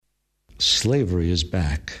Slavery is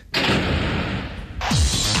back.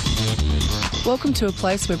 Welcome to a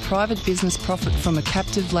place where private business profit from a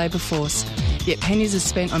captive labour force, yet pennies are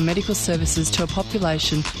spent on medical services to a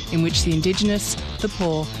population in which the Indigenous, the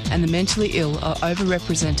poor and the mentally ill are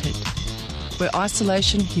overrepresented. Where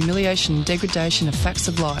isolation, humiliation and degradation are facts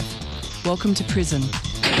of life. Welcome to prison.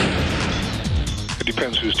 It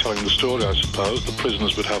depends who's telling the story, I suppose. The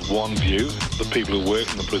prisoners would have one view, the people who work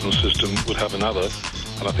in the prison system would have another,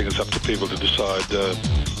 and I think it's up to people to decide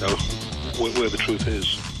where the truth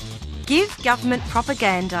is. Give government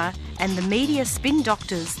propaganda and the media spin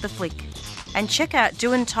doctors the flick. And check out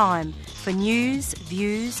Doin' Time for news,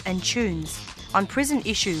 views and tunes on prison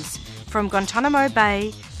issues from Guantanamo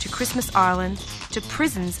Bay to Christmas Island to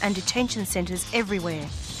prisons and detention centres everywhere.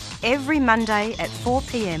 Every Monday at 4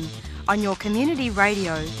 p.m. on your community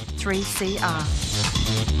radio 3CR.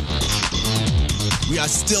 We are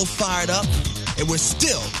still fired up and we're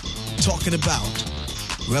still talking about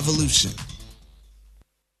revolution.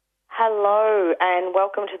 Hello and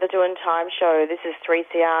welcome to the Doin' Time show. This is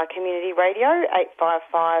 3CR Community Radio,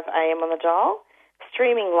 855 AM on the dial,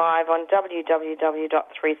 streaming live on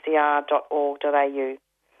www.3cr.org.au.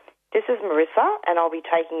 This is Marissa and I'll be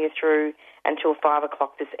taking you through until 5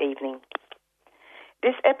 o'clock this evening.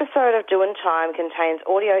 This episode of Doin' Time contains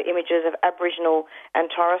audio images of Aboriginal and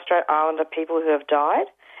Torres Strait Islander people who have died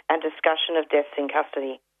and discussion of deaths in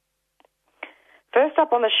custody. First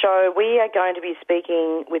up on the show, we are going to be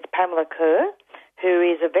speaking with Pamela Kerr, who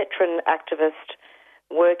is a veteran activist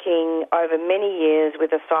working over many years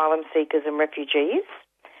with asylum seekers and refugees,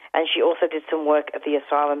 and she also did some work at the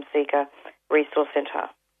Asylum Seeker Resource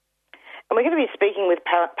Centre. And we're going to be speaking with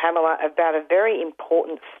Pamela about a very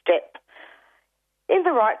important step in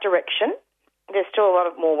the right direction. There's still a lot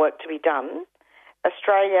of more work to be done.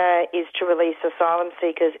 Australia is to release asylum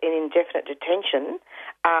seekers in indefinite detention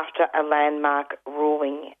after a landmark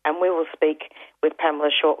ruling, and we will speak with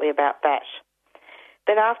Pamela shortly about that.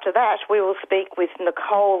 Then after that, we will speak with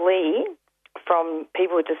Nicole Lee from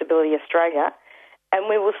People with Disability Australia, and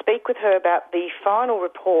we will speak with her about the final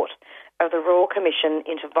report of the Royal Commission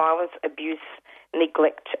into Violence, Abuse,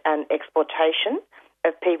 Neglect and Exploitation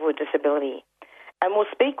of People with Disability. And we'll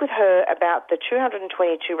speak with her about the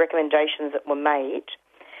 222 recommendations that were made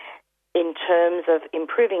in terms of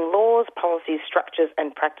improving laws, policies, structures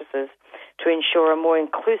and practices to ensure a more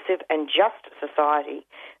inclusive and just society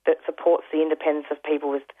that supports the independence of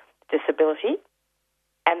people with disability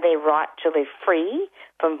and their right to live free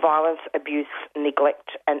from violence, abuse,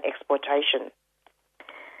 neglect and exploitation.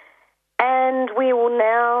 And we will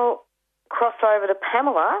now cross over to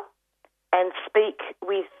Pamela and speak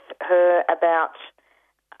with her about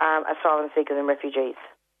asylum seekers and refugees.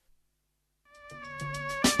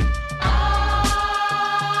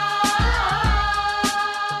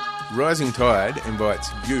 Rising Tide invites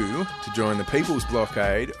you to join the People's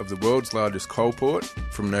Blockade of the world's largest coal port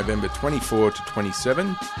from November 24 to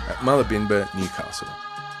 27 at Mullabinba, Newcastle.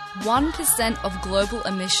 1% of global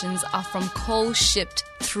emissions are from coal shipped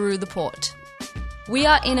through the port. We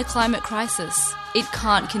are in a climate crisis. It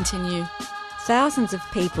can't continue. Thousands of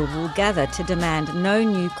people will gather to demand no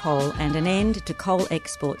new coal and an end to coal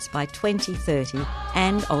exports by 2030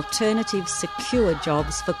 and alternative secure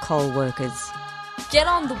jobs for coal workers. Get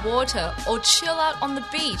on the water or chill out on the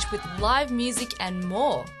beach with live music and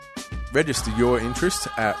more. Register your interest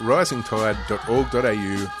at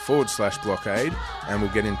risingtide.org.au/blockade and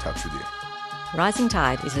we'll get in touch with you. Rising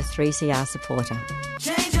Tide is a 3CR supporter.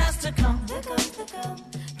 Change has to come.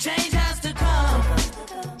 Change has to come.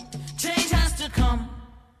 Change has to come.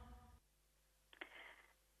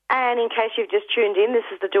 And in case you've just tuned in, this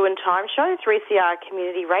is the Doin' Time show, 3CR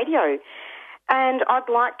Community Radio. And I'd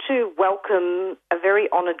like to welcome a very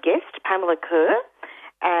honoured guest, Pamela Kerr,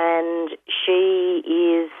 and she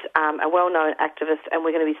is a well-known activist, and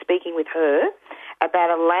we're going to be speaking with her about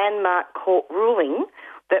a landmark court ruling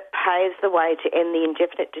that paves the way to end the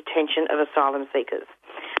indefinite detention of asylum seekers.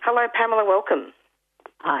 Hello, Pamela, welcome.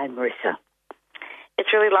 Hi, Marissa.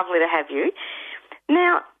 It's really lovely to have you.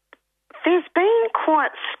 Now, there's been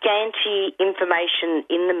quite scanty information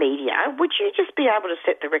in the media. Would you just be able to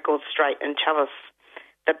set the record straight and tell us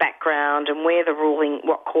the background and where the ruling,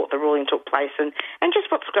 what court the ruling took place and just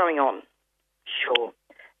what's going on? Sure.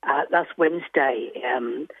 Last Wednesday,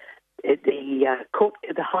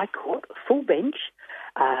 the High Court, full bench,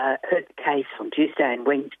 heard the case on Tuesday and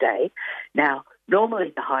Wednesday. Now,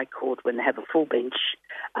 Normally the High Court, when they have a full bench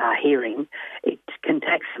hearing, it can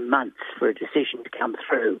take some months for a decision to come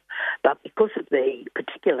through. But because of the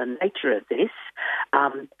particular nature of this,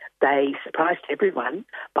 they surprised everyone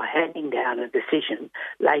by handing down a decision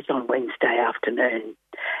late on Wednesday afternoon.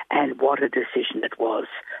 And what a decision it was.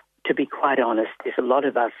 To be quite honest, there's a lot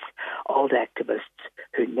of us old activists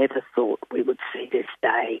who never thought we would see this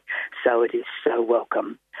day, so it is so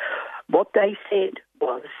welcome. What they said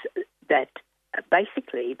was that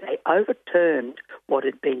basically they overturned what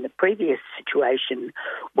had been the previous situation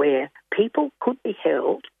where people could be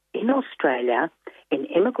held in Australia in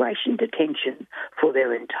immigration detention for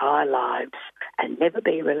their entire lives and never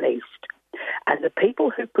be released. And the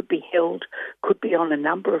people who could be held could be on a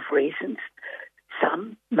number of reasons.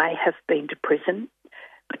 Some may have been to prison,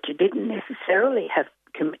 but you didn't necessarily have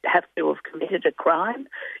to have committed a crime.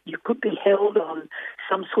 You could be held on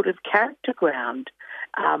some sort of character ground.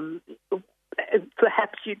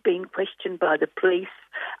 Perhaps you'd been questioned by the police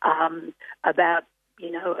about,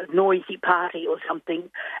 a noisy party or something,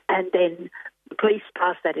 and then the police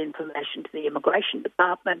pass that information to the immigration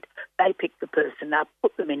department. They pick the person up,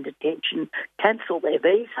 put them in detention, cancel their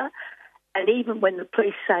visa. And even when the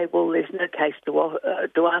police say, well, there's no case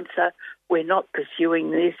to answer, we're not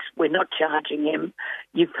pursuing this, we're not charging him,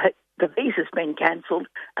 the visa's been cancelled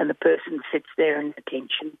and the person sits there in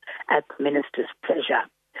detention at the minister's pleasure.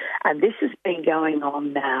 And this has been going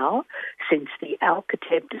on now since the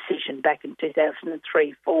Al-Kateb decision back in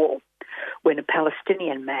 2003-04, when a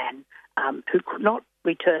Palestinian man who could not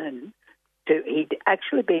return he'd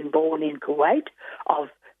actually been born in Kuwait of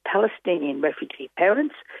Palestinian refugee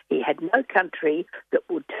parents. He had no country that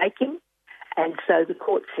would take him, and so the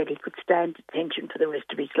court said he could stay in detention for the rest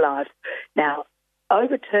of his life. Now,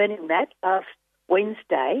 overturning that last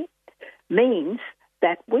Wednesday means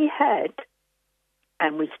that we had,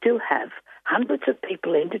 and we still have, hundreds of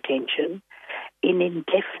people in detention, in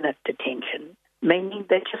indefinite detention, meaning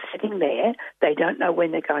they're just sitting there, they don't know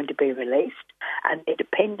when they're going to be released, and they're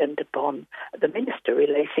dependent upon the minister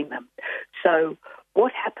releasing them. So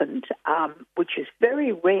what happened, which is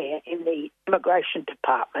very rare in the immigration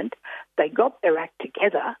department, they got their act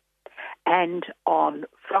together, and on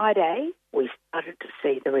Friday we started to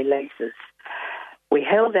see the releases. We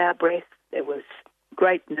held our breath. There was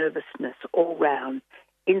great nervousness all round.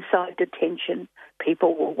 Inside detention,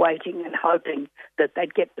 people were waiting and hoping that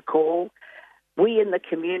they'd get the call. We in the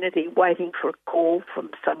community waiting for a call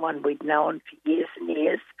from someone we'd known for years and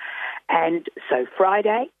years. And so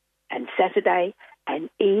Friday and Saturday and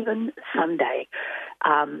even Sunday,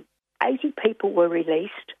 80 people were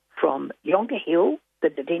released from Yonga Hill, the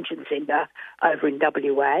detention centre over in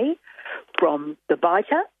WA, from the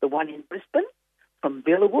Bita, the one in Brisbane, from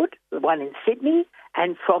Villawood, the one in Sydney,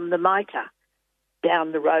 and from the Mitre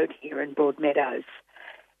down the road here in Broadmeadows.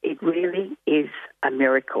 It really is a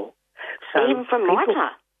miracle. So even from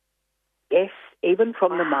Mitre? Yes, even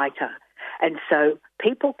from the Mitre. And so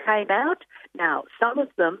people came out. Now, some of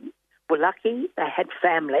them were lucky, they had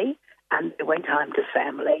family, and they went home to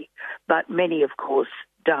family. But many, of course,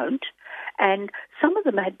 don't. And some of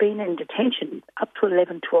them had been in detention up to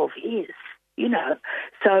 11, 12 years,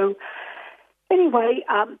 So anyway,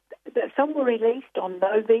 some were released on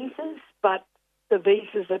no visas, but the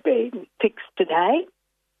visas are being fixed today.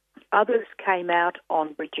 Others came out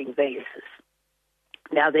on bridging visas.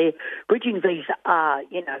 Now, their bridging visa are,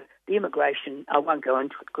 the immigration, I won't go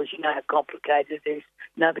into it because you know how complicated it is.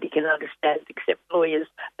 Nobody can understand it except lawyers,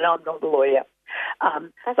 and I'm not a lawyer.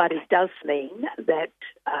 But it does mean that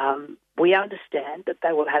we understand that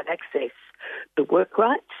they will have access to work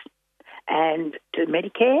rights and to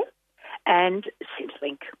Medicare and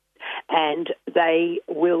Centrelink. And they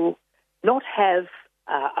will not have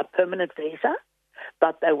a permanent visa,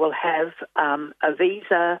 but they will have a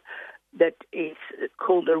visa that is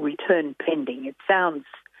called a return pending. It sounds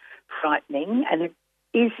frightening and it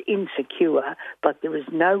is insecure, but there is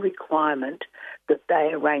no requirement that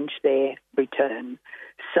they arrange their return.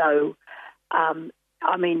 So,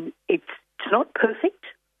 it's not perfect.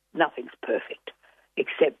 Nothing's perfect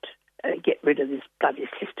except get rid of this bloody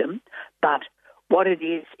system. But what it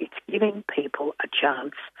is, it's giving people a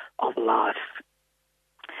chance of life.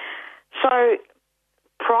 So,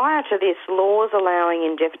 prior to this, laws allowing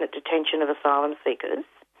indefinite detention of asylum seekers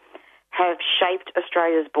have shaped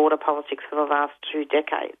Australia's border politics for the last 2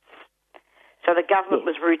 decades. So the government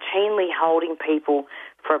was routinely holding people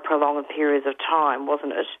for prolonged periods of time,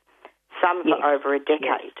 wasn't it? Some for over a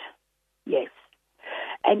decade. Yes.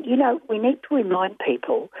 And, we need to remind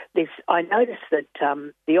people this. I noticed that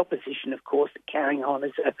the opposition, of course, are carrying on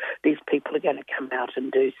as these people are going to come out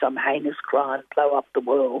and do some heinous crime, blow up the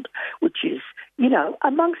world, which is,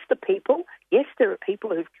 amongst the people, yes, there are people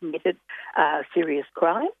who've committed serious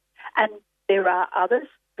crime, and there are others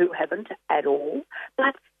who haven't at all.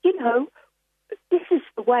 But, this is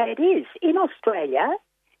the way it is. In Australia,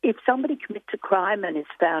 if somebody commits a crime and is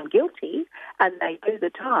found guilty and they do the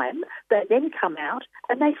time, they then come out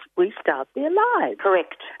and they restart their lives.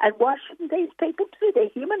 Correct. And why shouldn't these people too? They're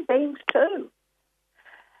human beings too.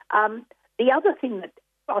 The other thing that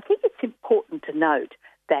I think it's important to note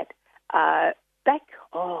that back,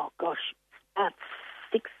 about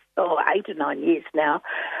 8 or 9 years now,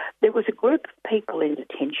 there was a group of people in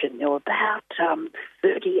detention. There were about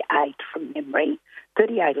 38 from memory,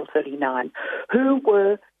 38 or 39, who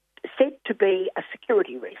were said to be a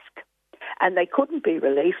security risk. And they couldn't be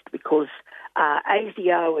released because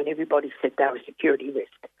ASIO and everybody said they were a security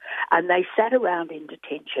risk. And they sat around in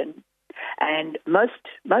detention, and most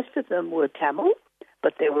of them were Tamil,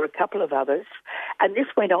 but there were a couple of others. And this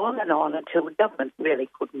went on until the government really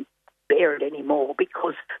couldn't bear it anymore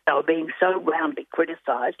because they were being so roundly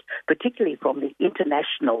criticised, particularly from the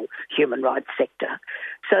international human rights sector.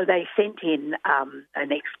 So they sent in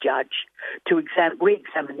an ex-judge to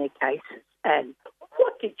re-examine their cases. And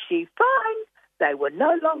what did she find? They were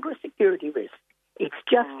no longer a security risk. It's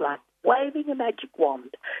just like waving a magic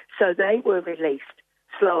wand. So they were released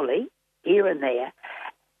slowly, here and there.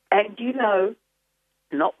 And,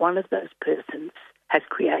 not one of those persons has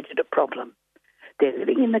created a problem. They're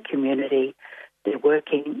living in the community, they're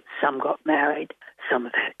working, some got married, some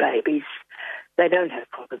have had babies. They don't have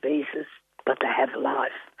proper visas, but they have a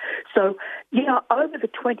life. So, over the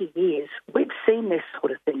 20 years, we've seen this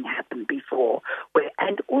sort of thing happen before.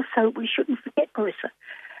 And also, we shouldn't forget, Marissa,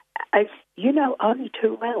 as you know only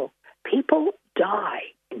too well, people die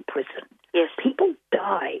in prison. Yes. People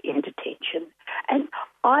die in detention. And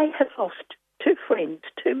I have lost two friends,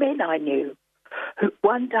 two men I knew,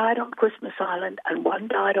 one died on Christmas Island and one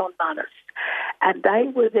died on Manus. And they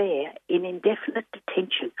were there in indefinite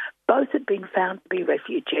detention. Both had been found to be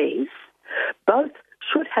refugees. Both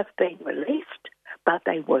should have been released, but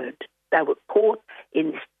they weren't. They were caught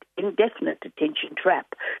in this indefinite detention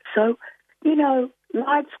trap. So,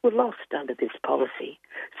 lives were lost under this policy.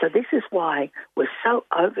 So this is why we're so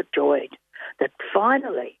overjoyed that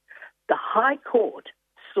finally the High Court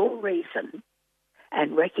saw reason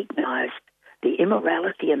and recognised the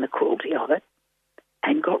immorality and the cruelty of it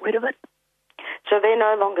and got rid of it. So they're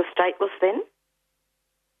no longer stateless then?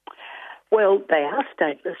 Well, they are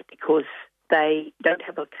stateless because they don't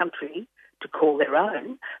have a country to call their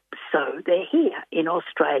own, so they're here in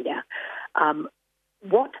Australia.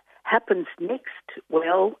 What happens next?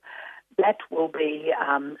 Well, that will be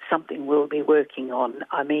something we'll be working on.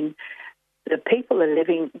 I mean, the people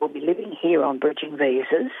will be living here on bridging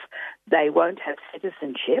visas. They won't have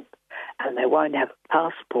citizenship and they won't have a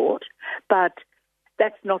passport. But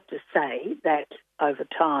that's not to say that over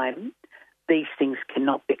time these things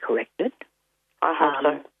cannot be corrected. I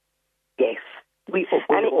hope so. Yes, we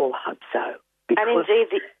all hope so. And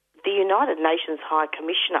indeed, the United Nations High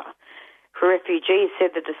Commissioner for Refugees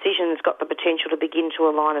said the decision has got the potential to begin to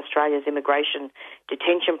align Australia's immigration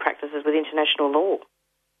detention practices with international law.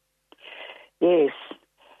 Yes.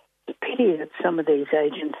 It's a pity that some of these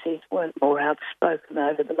agencies weren't more outspoken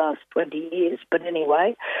over the last 20 years. But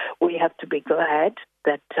anyway, we have to be glad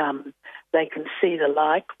that they can see the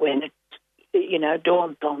light when it,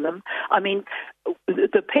 dawns on them. I mean,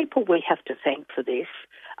 the people we have to thank for this,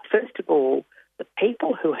 first of all, the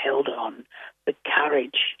people who held on, the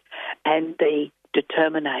courage and the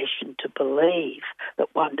determination to believe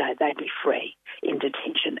that one day they'd be free in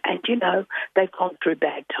detention. And, they've gone through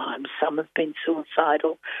bad times. Some have been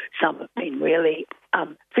suicidal. Some have been really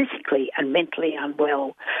physically and mentally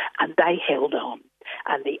unwell, and they held on.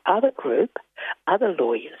 And the other group, other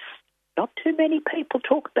lawyers, not too many people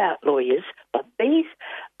talk about lawyers, but these,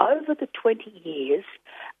 over the 20 years,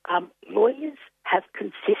 lawyers have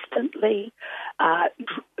consistently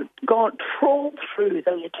trawled through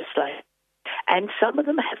the legislation. And some of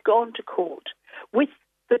them have gone to court with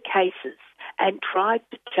the cases and tried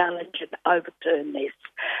to challenge and overturn this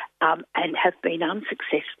and have been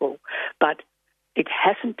unsuccessful. But it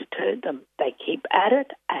hasn't deterred them. They keep at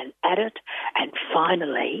it, and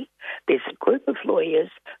finally there's a group of lawyers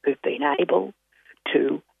who've been able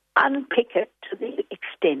to unpick it to the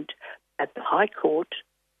extent that the High Court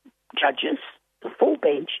judges, the full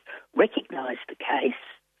bench, recognise the case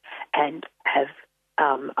and have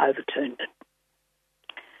overturned it.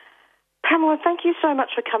 Pamela, thank you so much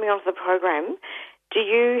for coming onto the program. Do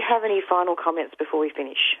you have any final comments before we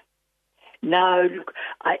finish? No, look,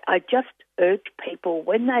 I just urge people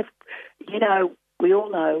when they've, we all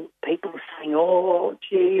know people saying, oh,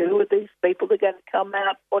 gee, who are these people that are going to come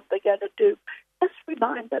out? What are they going to do? Just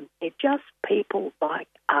remind them they're just people like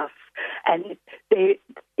us. And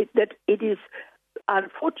that it is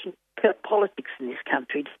unfortunate politics in this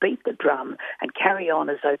country to beat the drum and carry on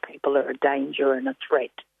as though people are a danger and a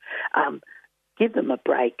threat. Give them a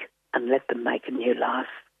break and let them make a new life.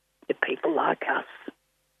 They're people like us.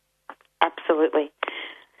 Absolutely.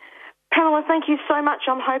 Pamela, thank you so much.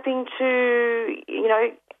 I'm hoping to,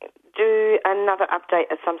 do another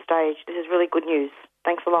update at some stage. This is really good news.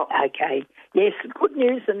 Thanks a lot. Okay. Yes, good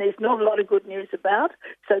news, and there's not a lot of good news about,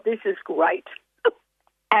 so this is great.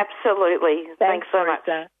 Absolutely. Thanks so much.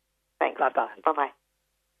 Thanks. Bye-bye. Bye-bye.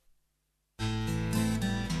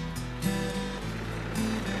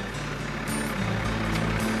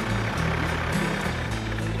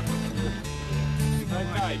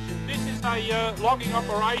 Okay, this is a logging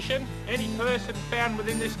operation. Any person found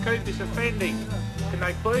within this coop is offending. Can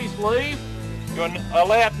they please leave? You're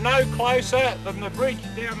allowed no closer than the bridge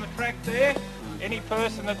down the track there. Any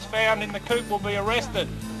person that's found in the coop will be arrested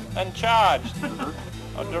and charged.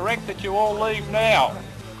 I direct that you all leave now.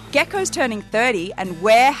 Gecko's turning 30 and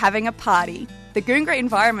we're having a party. The Goongra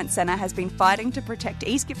Environment Centre has been fighting to protect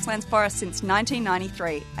East Gippsland's forests since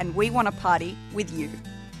 1993 and we want to party with you.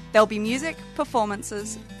 There'll be music,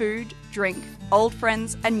 performances, food, drink, old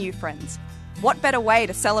friends and new friends. What better way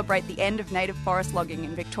to celebrate the end of native forest logging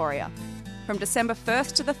in Victoria? From December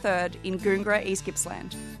 1st to the 3rd in Goongra, East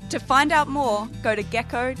Gippsland. To find out more, go to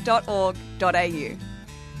gecko.org.au.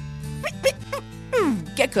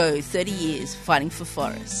 Gecko, 30 years fighting for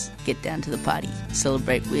forests. Get down to the party.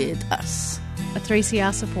 Celebrate with us. A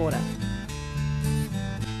 3CR supporter.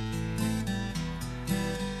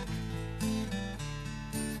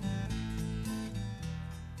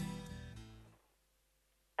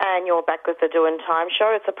 And you're back with the Doing Time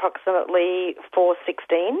show. It's approximately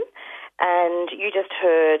 4:16, and you just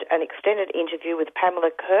heard an extended interview with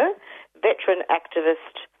Pamela Kerr, veteran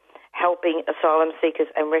activist helping asylum seekers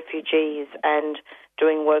and refugees and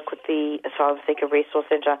doing work with the Asylum Seeker Resource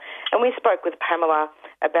Centre. And we spoke with Pamela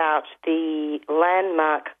about the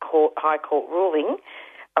landmark High Court ruling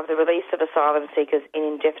of the release of asylum seekers in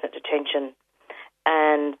indefinite detention.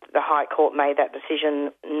 And the High Court made that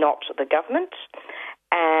decision, not the government.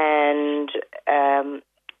 And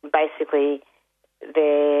basically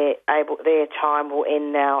their time will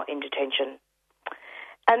end now in detention.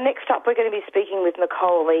 And next up, we're going to be speaking with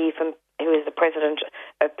Nicole Lee, who is the President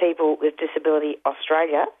of People with Disability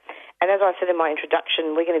Australia. And as I said in my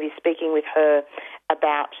introduction, we're going to be speaking with her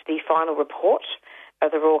about the final report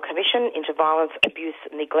of the Royal Commission into Violence, Abuse,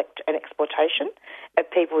 Neglect and Exploitation of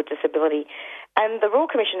People with Disability. And the Royal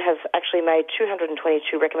Commission has actually made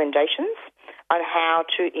 222 recommendations on how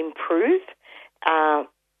to improve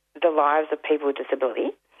the lives of people with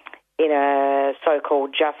disability in a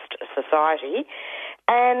so-called just society.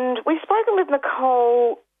 And we've spoken with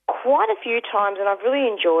Nicole quite a few times, and I've really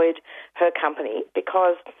enjoyed her company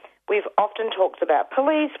because we've often talked about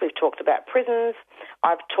police, we've talked about prisons.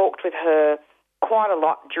 I've talked with her quite a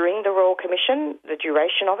lot during the Royal Commission, the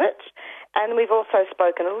duration of it, and we've also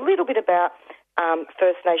spoken a little bit about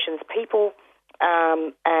First Nations people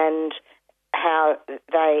and how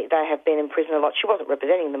they have been in prison a lot. She wasn't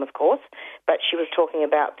representing them, of course, but she was talking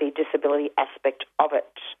about the disability aspect of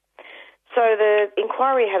it. So the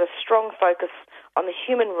inquiry had a strong focus on the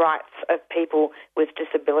human rights of people with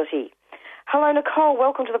disability. Hello, Nicole.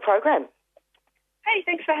 Welcome to the program. Hey,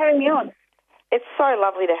 thanks for having me on. It's so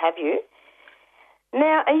lovely to have you.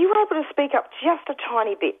 Now, are you able to speak up just a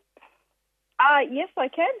tiny bit? Yes, I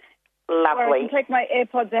can. Lovely. Or I can take my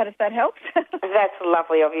AirPods out if that helps. That's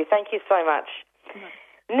lovely of you. Thank you so much.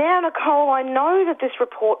 Now, Nicole, I know that this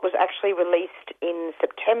report was actually released in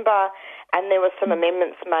September and there were some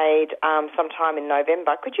amendments made sometime in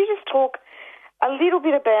November. Could you just talk a little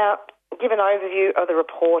bit about, give an overview of the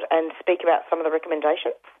report and speak about some of the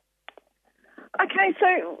recommendations? Okay, so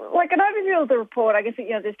like an overview of the report, I guess,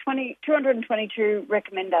 there's 222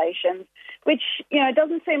 recommendations, which, it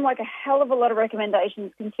doesn't seem like a hell of a lot of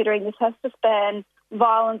recommendations considering this has to span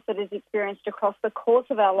violence that is experienced across the course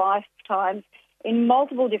of our lifetimes in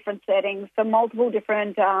multiple different settings for multiple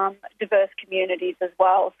different diverse communities as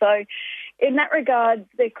well. So in that regard,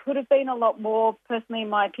 there could have been a lot more, personally, in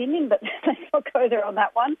my opinion, but let's not go there on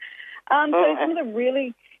that one. So some of the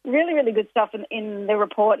really good stuff in the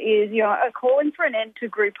report is, a calling for an end to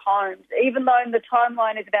group homes, even though the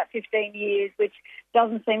timeline is about 15 years, which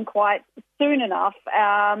doesn't seem quite soon enough,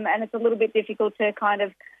 and it's a little bit difficult to kind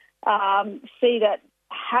of see that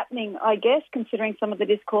happening, I guess, considering some of the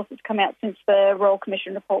discourse that's come out since the Royal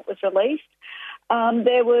Commission report was released.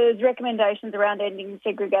 There was recommendations around ending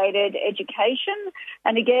segregated education,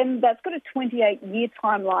 and again, that's got a 28-year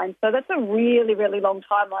timeline, so that's a really, really long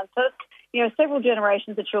timeline. So, several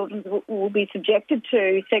generations of children will be subjected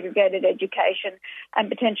to segregated education and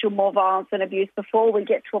potential more violence and abuse before we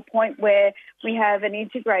get to a point where we have an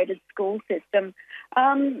integrated school system.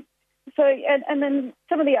 And then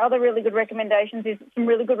some of the other really good recommendations is some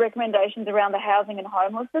really good recommendations around the housing and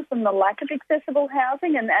homelessness and the lack of accessible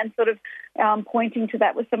housing and sort of pointing to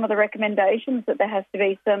that with some of the recommendations that there has to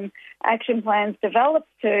be some action plans developed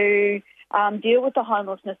to deal with the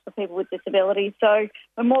homelessness for people with disabilities. So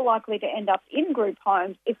we're more likely to end up in group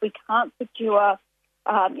homes if we can't secure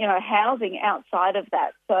housing outside of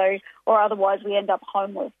that. So, or otherwise we end up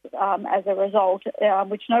homeless as a result,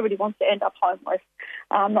 which nobody wants to end up homeless,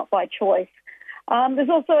 not by choice. There's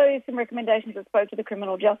also some recommendations that spoke to the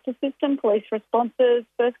criminal justice system, police responses,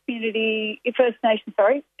 First Nation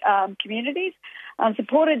communities,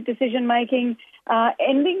 supported decision-making.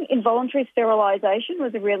 Ending involuntary sterilisation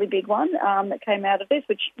was a really big one that came out of this,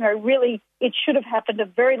 which really it should have happened a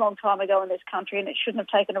very long time ago in this country, and it shouldn't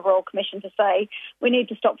have taken a Royal Commission to say we need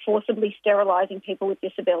to stop forcibly sterilising people with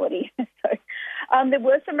disability. So there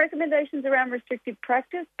were some recommendations around restrictive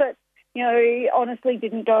practice, but honestly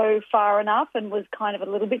didn't go far enough and was kind of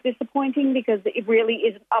a little bit disappointing because it really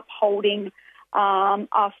isn't upholding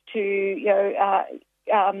us to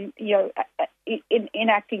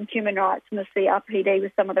enacting human rights in the CRPD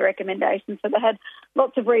with some of the recommendations. So they had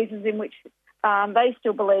lots of reasons in which they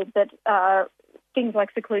still believe that things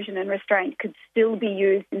like seclusion and restraint could still be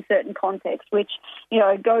used in certain contexts, which,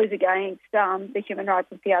 goes against the human rights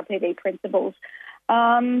and CRPD principles.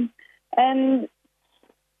 And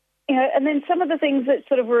then some of the things that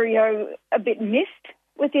sort of were, a bit missed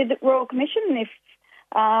with the Royal Commission, if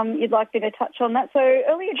you'd like me to touch on that. So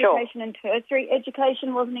early education and tertiary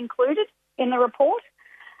education wasn't included in the report.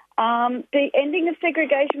 The ending of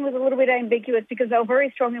segregation was a little bit ambiguous because they were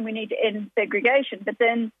very strong and we need to end segregation. But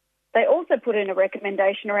then they also put in a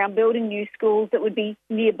recommendation around building new schools that would be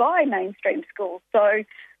nearby mainstream schools. So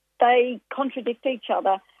they contradict each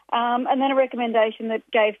other. And then a recommendation that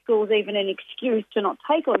gave schools even an excuse to not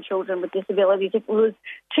take on children with disabilities if it was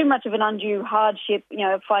too much of an undue hardship,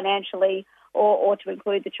 financially, or to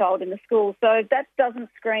include the child in the school. So that doesn't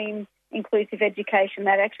scream inclusive education.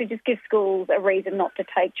 That actually just gives schools a reason not to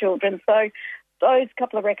take children. So those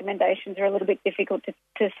couple of recommendations are a little bit difficult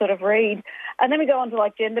to sort of read. And then we go on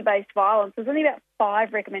to gender-based violence. There's only about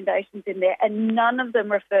 5 recommendations in there and none of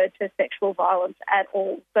them referred to sexual violence at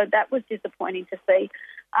all. So that was disappointing to see.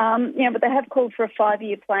 But they have called for a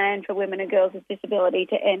 5-year plan for women and girls with disability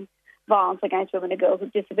to end violence against women and girls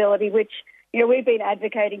with disability, which, we've been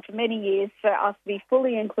advocating for many years for us to be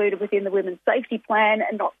fully included within the Women's Safety Plan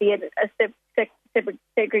and not be a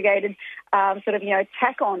segregated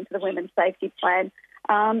tack on to the Women's Safety Plan.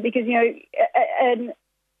 Because,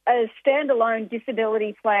 a standalone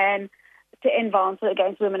disability plan to end violence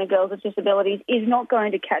against women and girls with disabilities is not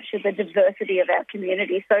going to capture the diversity of our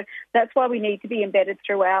community. So that's why we need to be embedded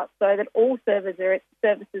throughout so that all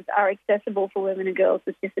services are accessible for women and girls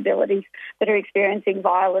with disabilities that are experiencing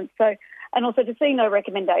violence. So, and also to see no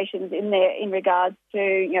recommendations in there in regards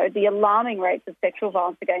to, the alarming rates of sexual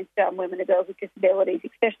violence against women and girls with disabilities,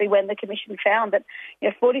 especially when the Commission found that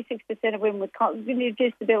 46% of women with cognitive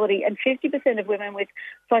disability and 50% of women with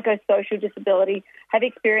psychosocial disability have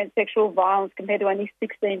experienced sexual violence compared to only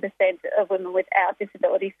 16% of women without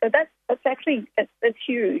disabilities. So that's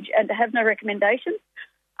huge. And to have no recommendations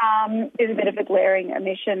is a bit of a glaring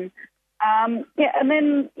omission. And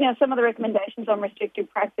then, some of the recommendations on restrictive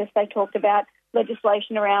practice, they talked about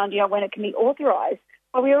legislation around, when it can be authorised.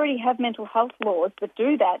 Well, we already have mental health laws that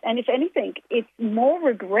do that. And if anything, it's more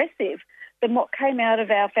regressive than what came out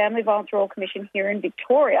of our Family Violence Royal Commission here in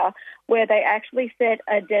Victoria, where they actually set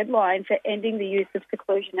a deadline for ending the use of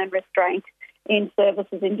seclusion and restraint in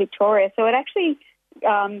services in Victoria. So it actually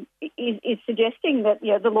is suggesting that,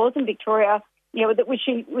 the laws in Victoria, that we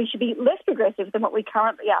should be less progressive than what we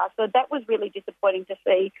currently are. So that was really disappointing to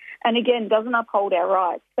see, and again, doesn't uphold our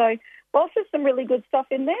rights. So whilst there's some really good stuff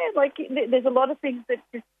in there, there's a lot of things that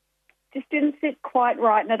just didn't sit quite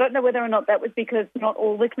right, and I don't know whether or not that was because not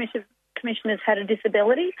all the commissioners had a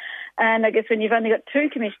disability, and I guess when you've only got 2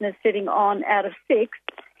 commissioners sitting on out of 6,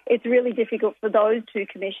 it's really difficult for those 2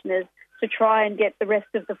 commissioners to try and get the rest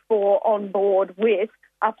of the 4 on board with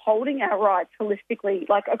upholding our rights holistically,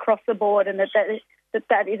 across the board, and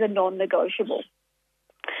that is a non-negotiable.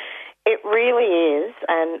 It really is,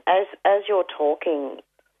 and as you're talking,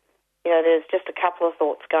 there's just a couple of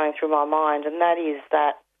thoughts going through my mind, and that is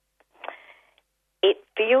that it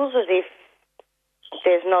feels as if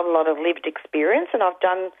there's not a lot of lived experience, and I've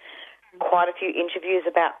done quite a few interviews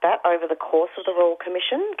about that over the course of the Royal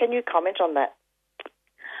Commission. Can you comment on that?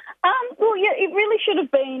 Well, yeah, it really should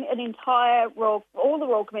have been an entire all the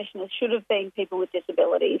Royal Commissioners should have been people with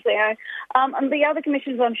disabilities. And the other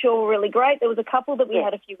commissions, I'm sure, were really great. There was a couple that we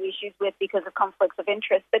had a few issues with because of conflicts of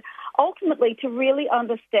interest. But ultimately, to really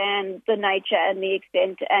understand the nature and the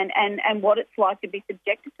extent and what it's like to be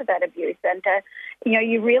subjected to that abuse, and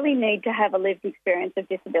you really need to have a lived experience of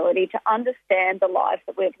disability to understand the lives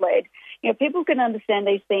that we've led. People can understand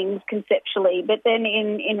these things conceptually, but then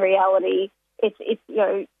in reality,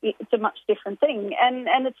 it's a much different thing,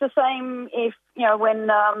 and it's the same if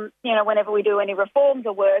whenever we do any reforms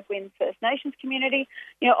or work in First Nations community,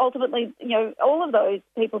 ultimately all of those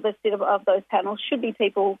people that sit above those panels should be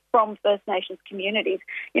people from First Nations communities,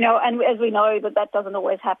 and as we know that doesn't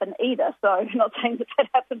always happen either. So I'm not saying that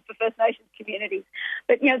happens for First Nations communities,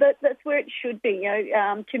 but that's where it should be.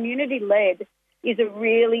 Community led is a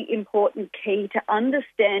really important key to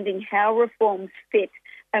understanding how reforms fit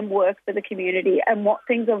and work for the community and what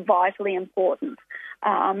things are vitally important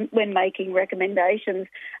when making recommendations.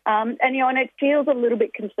 And it feels a little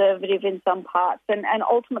bit conservative in some parts. And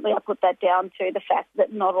ultimately I put that down to the fact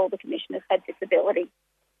that not all the commissioners had disability.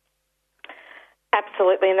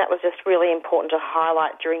 Absolutely, and that was just really important to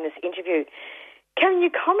highlight during this interview. Can you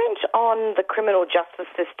comment on the criminal justice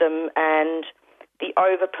system and the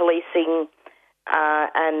over-policing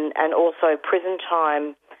and also prison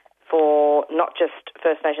time for not just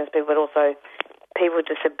First Nations people, but also people with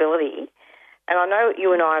disability? And I know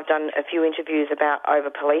you and I have done a few interviews about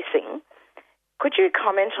over-policing. Could you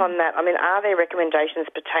comment on that? I mean, are there recommendations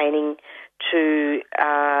pertaining to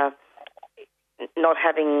not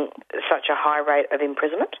having such a high rate of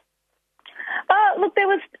imprisonment? Look, there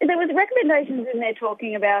was recommendations in there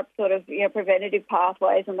talking about sort of preventative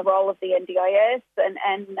pathways and the role of the NDIS and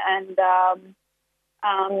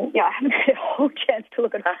I haven't had a whole chance to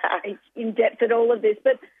look at in depth at all of this,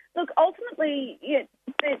 but look, ultimately, it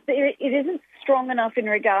isn't strong enough in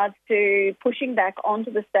regards to pushing back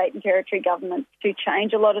onto the state and territory governments to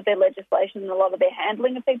change a lot of their legislation and a lot of their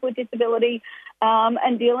handling of people with disability,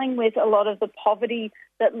 and dealing with a lot of the poverty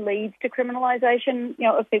that leads to criminalisation,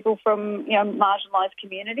 of people from marginalised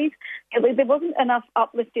communities. There wasn't enough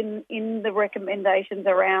uplift in the recommendations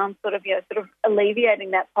around sort of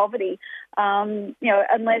alleviating that poverty,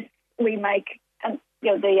 unless we make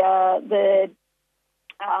the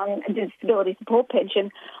disability support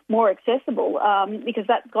pension more accessible, because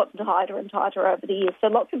that's gotten tighter and tighter over the years. So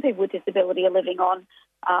lots of people with disability are living on,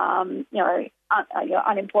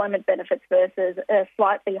 unemployment benefits versus a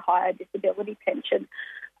slightly higher disability pension.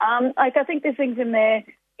 I think there's things in there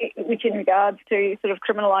which, in regards to sort of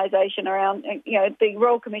criminalisation around, the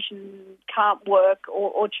Royal Commission can't work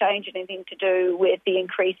or change anything to do with the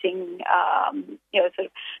increasing, sort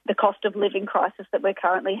of the cost of living crisis that we're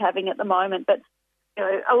currently having at the moment, but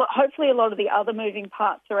hopefully a lot of the other moving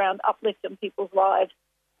parts around uplift in people's lives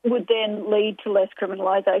would then lead to less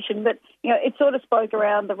criminalisation. But, it sort of spoke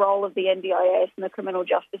around the role of the NDIS and the criminal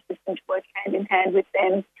justice system to work hand in hand with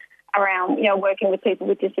them around, working with people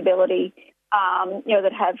with disability,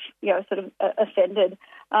 that have, sort of offended.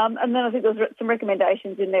 And then I think there was some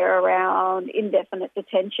recommendations in there around indefinite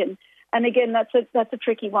detention. And again, that's a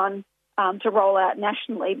tricky one to roll out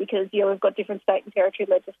nationally because, we've got different state and territory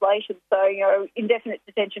legislation. So, indefinite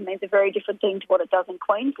detention means a very different thing to what it does in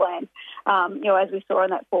Queensland, as we saw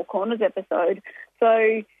in that Four Corners episode.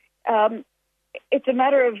 So it's a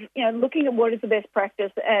matter of, looking at what is the best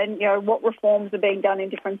practice and, what reforms are being done in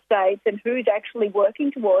different states and who's actually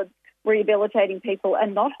working towards rehabilitating people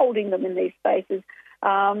and not holding them in these spaces,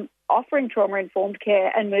 offering trauma-informed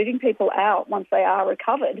care and moving people out once they are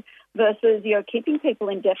recovered versus, keeping people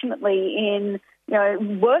indefinitely in,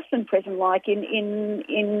 worse than prison, like in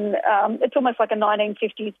it's almost like a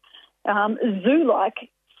 1950s zoo-like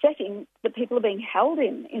setting that people are being held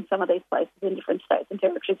in some of these places in different states and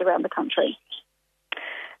territories around the country.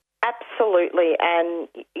 Absolutely, and,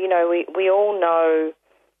 we all know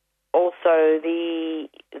also the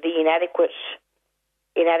inadequate,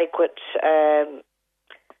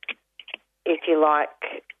 if you like,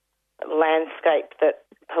 landscape that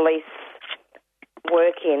police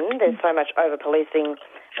work in. There's so much over-policing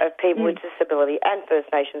of people with disability and First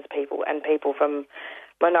Nations people and people from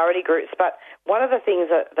minority groups. But one of the things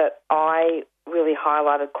that I really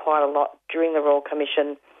highlighted quite a lot during the Royal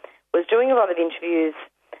Commission was doing a lot of interviews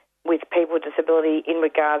with people with disability in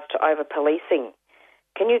regards to over-policing.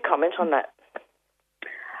 Can you comment on that?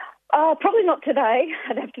 Probably not today.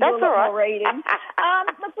 I'd have to do a lot more reading.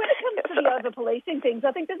 Look, when it comes to the over-policing things,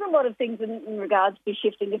 I think there's a lot of things in regards to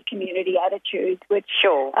shifting of community attitudes, which,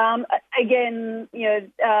 again,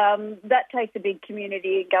 that takes a big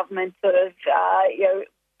community and government sort of,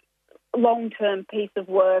 long-term piece of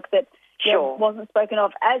work that wasn't spoken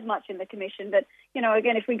of as much in the Commission. But,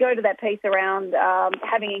 again, if we go to that piece around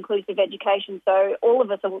having inclusive education, so all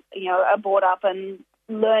of us are brought up and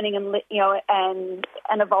learning and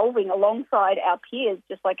evolving alongside our peers,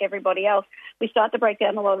 just like everybody else, we start to break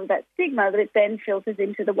down a lot of that stigma that it then filters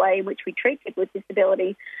into the way in which we treat people with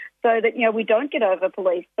disability, so that we don't get over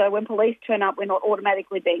policed. So when police turn up, we're not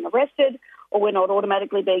automatically being arrested, or we're not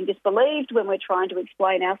automatically being disbelieved when we're trying to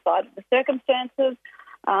explain our side of the circumstances.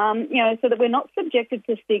 So that we're not subjected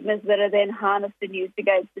to stigmas that are then harnessed and used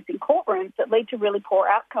against us in courtrooms that lead to really poor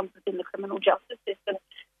outcomes within the criminal justice system.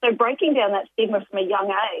 So breaking down that stigma from a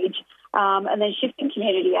young age and then shifting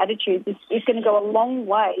community attitudes is going to go a long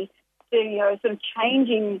way to, sort of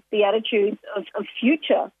changing the attitudes of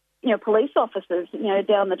future, police officers,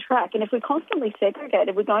 down the track. And if we're constantly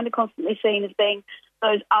segregated, we're going to constantly seen as being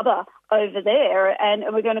those other over there, and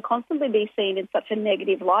we're going to constantly be seen in such a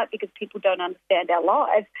negative light because people don't understand our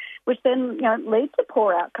lives, which then, leads to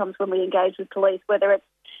poor outcomes when we engage with police, whether it's,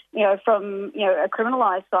 from, a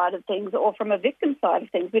criminalised side of things or from a victim side of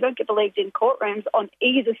things. We don't get believed in courtrooms on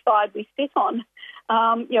either side we sit on,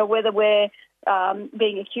 whether we're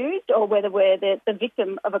being accused or whether we're the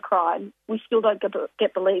victim of a crime. We still don't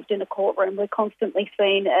get believed in a courtroom. We're constantly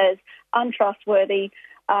seen as untrustworthy,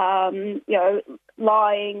 lying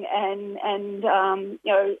and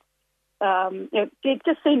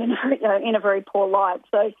just seen in a very poor light.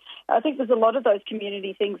 So I think there's a lot of those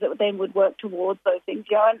community things that then would work towards those things.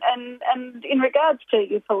 And in regards to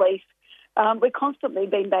your police, we've constantly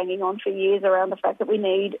been banging on for years around the fact that we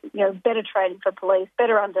need, better training for police,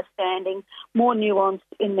 better understanding, more nuance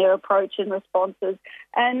in their approach and responses,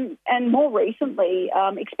 and more recently,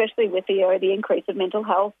 especially with the increase of mental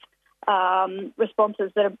health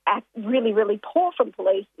responses that are really, really poor from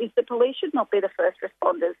police, is that police should not be the first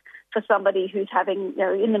responders for somebody who's having,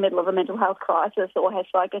 in the middle of a mental health crisis or has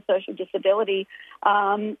psychosocial disability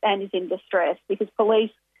and is in distress, because police,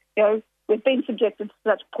 we've been subjected to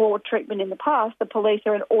such poor treatment in the past. The police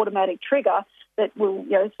are an automatic trigger that will,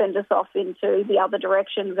 send us off into the other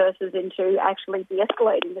direction versus into actually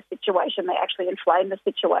de-escalating the situation. They actually inflame the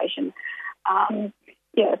situation.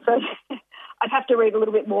 So I'd have to read a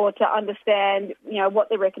little bit more to understand, what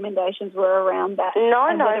the recommendations were around that.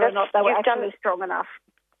 Whether or not they were actually strong enough.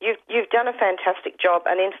 You've done a fantastic job,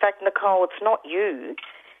 and in fact, Nicole, it's not you.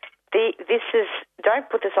 Don't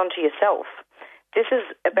put this onto yourself. This is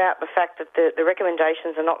about the fact that the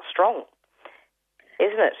recommendations are not strong,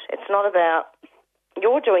 isn't it? It's not about...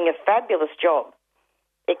 You're doing a fabulous job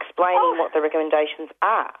explaining what the recommendations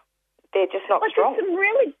are. They're just not strong.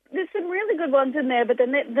 There's some really good ones in there, but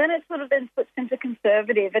then it sort of then splits into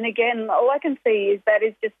conservative. And again, all I can see is that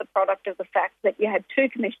is just the product of the fact that you had 2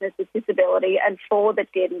 commissioners with disability and 4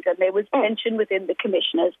 that didn't, and there was tension within the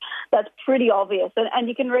commissioners. That's pretty obvious. And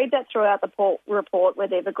you can read that throughout the report, where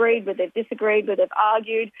they've agreed, where they've disagreed, where they've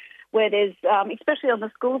argued, where there's, especially on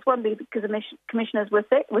the schools one, because the commissioners were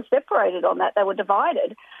separated on that. They were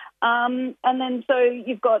divided. And then so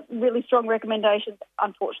you've got really strong recommendations,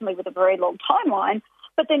 unfortunately with a very long timeline,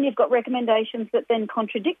 but then you've got recommendations that then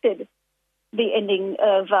contradicted the ending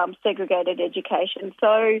of segregated education.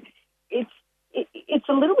 So it's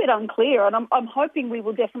a little bit unclear, and I'm hoping we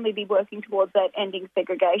will definitely be working towards that ending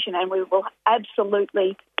segregation, and we will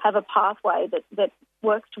absolutely have a pathway that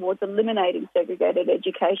works towards eliminating segregated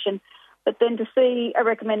education. But then to see a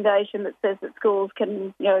recommendation that says that schools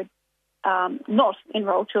can, not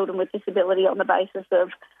enrol children with disability on the basis of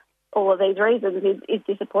all of these reasons is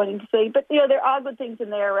disappointing to see. But, there are good things in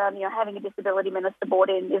there around, having a disability minister brought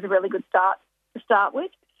in is a really good start to start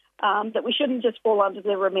with, that we shouldn't just fall under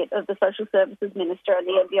the remit of the social services minister and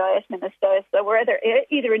the NDIS minister. So we're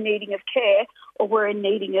either in needing of care or we're in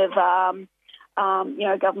needing of,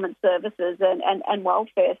 government services and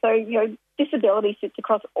welfare. So, disability sits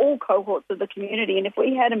across all cohorts of the community, and if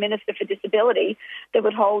we had a minister for disability that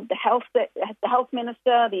would hold the health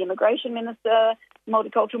minister, the immigration minister,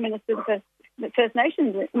 multicultural minister, the First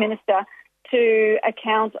Nations minister to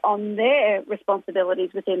account on their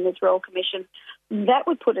responsibilities within this Royal Commission, that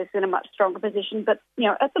would put us in a much stronger position. But,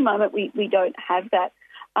 at the moment we don't have that.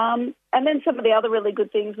 And then some of the other really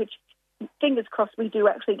good things, which fingers crossed we do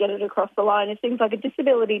actually get it across the line, is things like a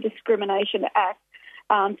Disability Discrimination Act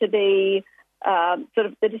to be sort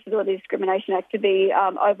of the Disability Discrimination Act to be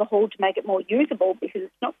overhauled to make it more usable, because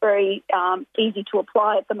it's not very easy to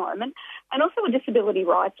apply at the moment, and also a Disability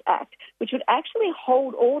Rights Act, which would actually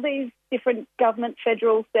hold all these different government,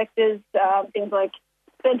 federal sectors, things like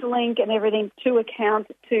Centrelink and everything, to account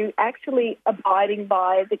to actually abiding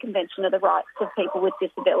by the Convention of the Rights of People with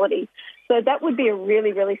Disability. So that would be a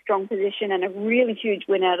really, really strong position and a really huge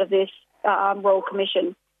win out of this Royal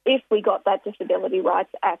Commission if we got that Disability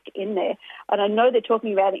Rights Act in there. And I know they're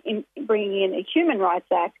talking about bringing in a Human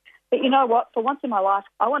Rights Act, but you know what? For once in my life,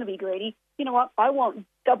 I want to be greedy. You know what? I want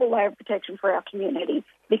double layer of protection for our community,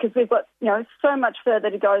 because we've got, so much further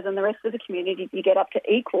to go than the rest of the community to get up to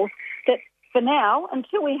equal, that for now,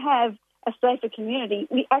 until we have a safer community,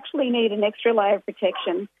 we actually need an extra layer of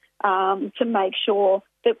protection to make sure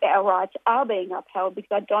that our rights are being upheld,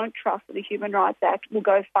 because I don't trust that the Human Rights Act will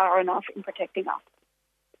go far enough in protecting us.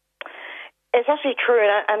 It's actually true,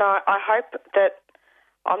 and I hope that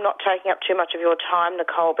I'm not taking up too much of your time,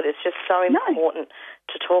 Nicole, but it's just so important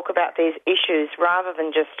to talk about these issues rather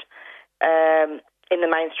than just in the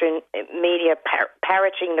mainstream media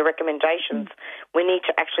parroting the recommendations. We need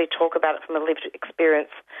to actually talk about it from a lived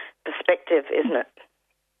experience perspective, isn't it?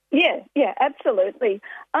 Yeah, absolutely.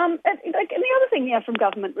 And the other thing, from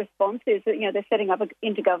government response is that, they're setting up an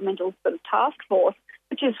intergovernmental sort of task force,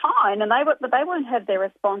 which is fine, but they won't have their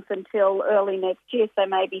response until early next year, so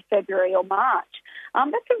maybe February or March.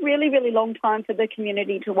 That's a really, really long time for the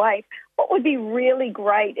community to wait. What would be really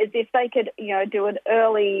great is if they could, do an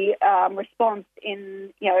early response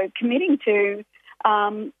in, committing to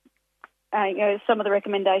some of the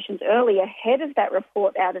recommendations early ahead of that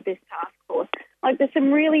report out of this task force. Like, there's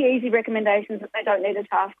some really easy recommendations that they don't need a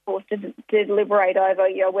task force to deliberate over,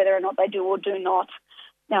 whether or not they do or do not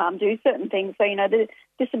do certain things. So, the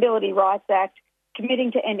Disability Rights Act,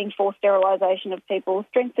 committing to ending forced sterilisation of people,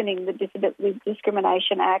 strengthening the Disability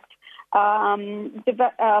Discrimination Act,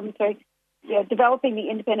 developing the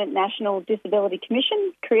Independent National Disability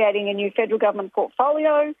Commission, creating a new federal government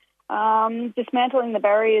portfolio, dismantling the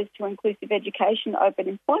barriers to inclusive education, open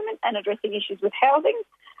employment, and addressing issues with housing,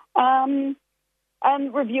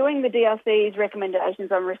 and reviewing the DRC's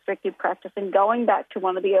recommendations on restrictive practice and going back to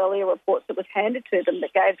one of the earlier reports that was handed to them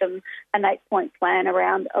that gave them an 8-point plan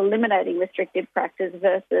around eliminating restrictive practice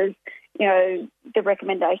versus, the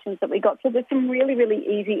recommendations that we got. So there's some really, really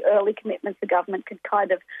easy early commitments the government could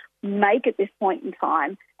kind of make at this point in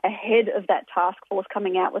time ahead of that task force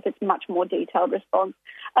coming out with its much more detailed response.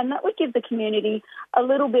 And that would give the community a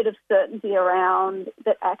little bit of certainty around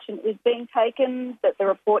that action is being taken, that the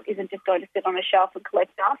report isn't just going to sit on a shelf and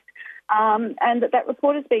collect dust, and that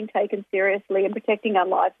report is being taken seriously, and protecting our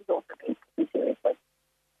lives is also being taken seriously.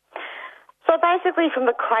 So basically, from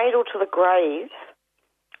the cradle to the grave,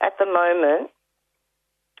 at the moment,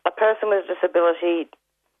 a person with a disability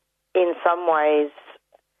in some ways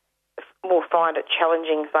will find it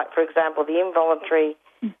challenging. Like, for example, the involuntary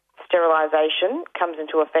sterilisation comes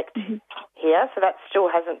into effect here, so that still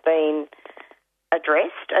hasn't been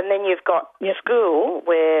addressed. And then you've got school,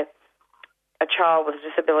 where a child with a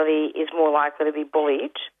disability is more likely to be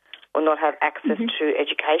bullied or not have access to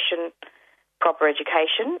education, proper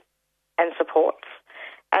education and supports.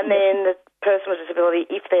 And then the person with a disability,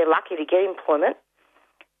 if they're lucky to get employment,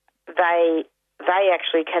 they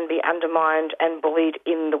actually can be undermined and bullied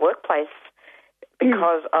in the workplace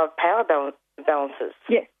because of power balances.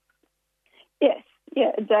 Yes,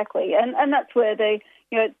 exactly. And that's where the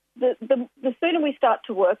sooner we start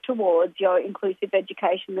to work towards inclusive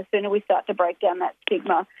education, the sooner we start to break down that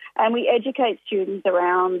stigma, and we educate students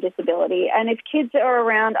around disability. And if kids are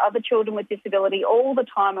around other children with disability all the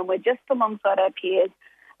time and we're just alongside our peers,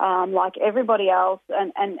 like everybody else,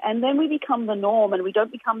 and then we become the norm and we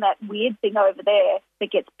don't become that weird thing over there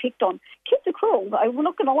that gets picked on. Kids are cruel. We're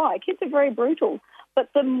not going to lie. Kids are very brutal. But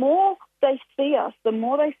the more they see us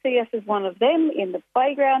as one of them in the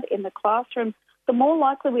playground, in the classroom, the more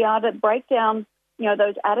likely we are to break down,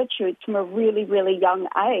 those attitudes from a really, really young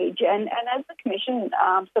age. And as the Commission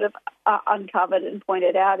sort of uncovered and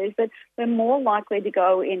pointed out, is that we're more likely to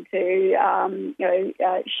go into,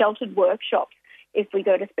 sheltered workshops if we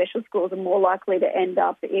go to special schools, and more likely to end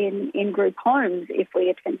up in group homes if we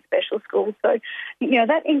attend special schools. So,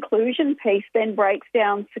 that inclusion piece then breaks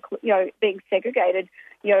down, being segregated,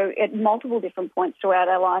 at multiple different points throughout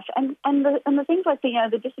our life. And the things like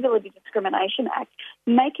the Disability Discrimination Act,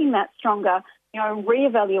 making that stronger,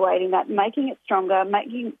 reevaluating that, making it stronger,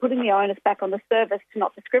 putting the onus back on the service to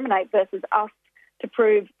not discriminate versus us to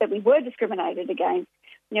prove that we were discriminated against,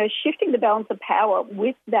 shifting the balance of power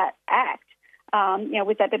with that act,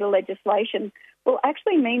 with that bit of legislation, will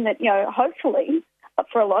actually mean that, hopefully,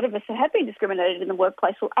 for a lot of us who have been discriminated in the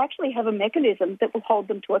workplace will actually have a mechanism that will hold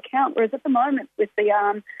them to account. Whereas at the moment, with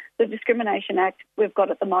the Discrimination Act we've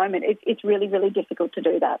got at the moment, it's really, really difficult to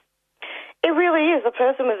do that. It really is. The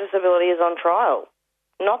person with disability is on trial,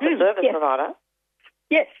 not the service provider.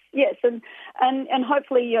 Yes, and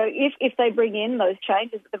hopefully, if they bring in those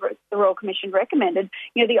changes that the Royal Commission recommended,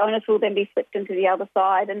 the onus will then be flipped into the other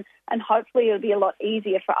side, and hopefully it'll be a lot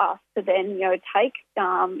easier for us to then, take,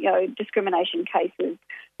 discrimination cases,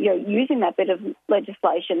 using that bit of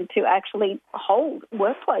legislation to actually hold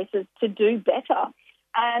workplaces to do better.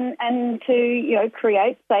 And to,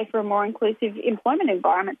 create safer and more inclusive employment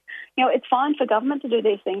environments. It's fine for government to do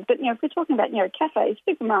these things, but, if we're talking about, cafes,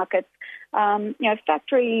 supermarkets,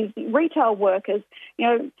 factories, retail workers,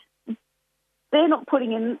 they're not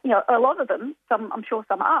putting in, a lot of them, I'm sure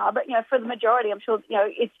some are, but, for the majority, I'm sure,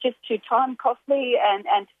 it's just too time costly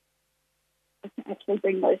and actually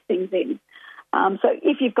bring those things in. So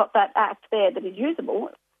if you've got that act there that is usable,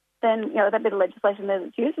 then, that bit of legislation there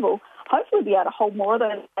that's usable, hopefully be able to hold more of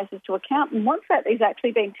those cases to account. And once that is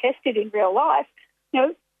actually being tested in real life,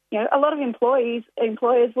 a lot of employers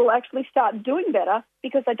will actually start doing better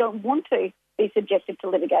because they don't want to be subjected to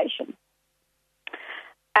litigation.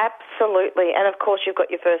 Absolutely. And, of course, you've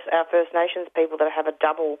got our First Nations people that have a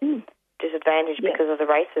double disadvantage because of the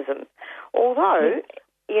racism. Although,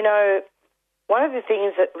 one of the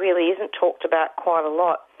things that really isn't talked about quite a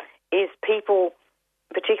lot is people,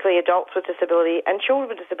 particularly adults with disability and children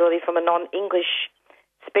with disability from a non-English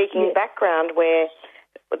speaking background where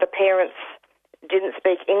the parents didn't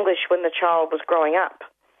speak English when the child was growing up.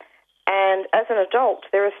 And as an adult,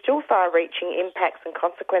 there are still far-reaching impacts and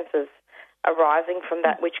consequences arising from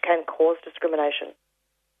that which can cause discrimination.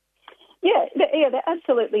 Yeah, there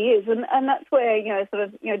absolutely is, and that's where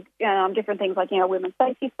different things like women's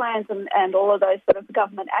safety plans and all of those sort of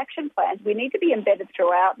government action plans we need to be embedded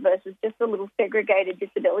throughout versus just a little segregated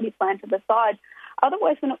disability plan to the side.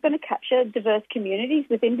 Otherwise, we're not going to capture diverse communities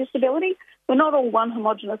within disability. We're not all one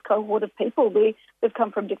homogenous cohort of people. We've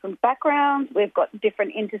come from different backgrounds. We've got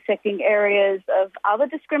different intersecting areas of other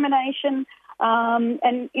discrimination.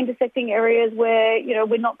 And intersecting areas where,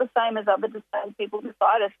 we're not the same as other disabled people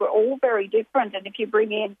beside us. We're all very different. And if you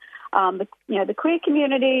bring in, the queer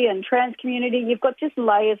community and trans community, you've got just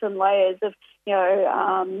layers and layers of,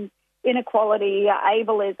 inequality,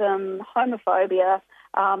 ableism, homophobia,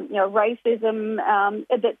 racism,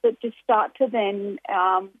 that just start to then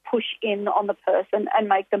push in on the person and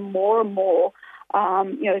make them more and more,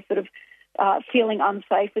 feeling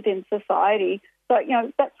unsafe within society. So,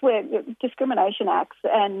 that's where discrimination acts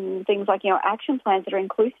and things like, action plans that are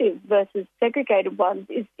inclusive versus segregated ones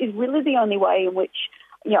is really the only way in which,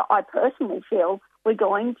 I personally feel we're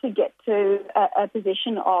going to get to a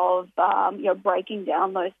position of, breaking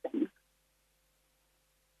down those things.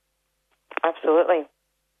 Absolutely.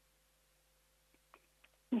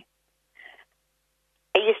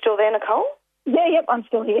 Are you still there, Nicole? Yeah, yep, I'm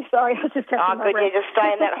still here. Sorry, I was just Oh, good, you just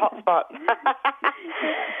stay in that hot spot.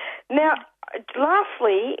 Now,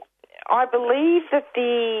 lastly, I believe that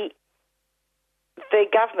the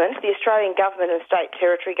government, the Australian government and state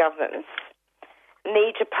territory governments,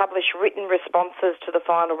 need to publish written responses to the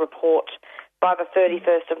final report by the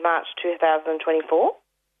 31st of March 2024?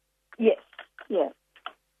 Yes, yeah.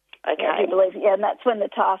 Okay. Yeah, I do believe, and that's when the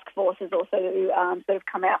task force is also going to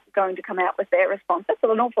come out with their response. That's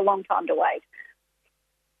an awful long time to wait.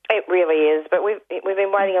 It really is, but we've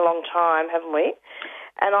been waiting a long time, haven't we?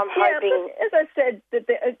 And I'm hoping... But as I said,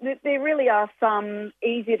 that there really are some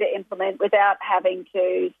easier to implement without having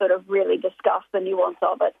to sort of really discuss the nuance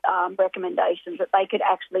of it, recommendations that they could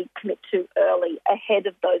actually commit to early ahead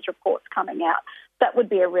of those reports coming out. That would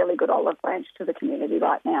be a really good olive branch to the community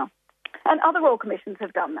right now. And other Royal Commissions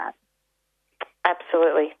have done that.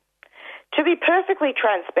 Absolutely. To be perfectly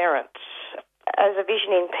transparent, as a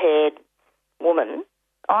vision-impaired woman,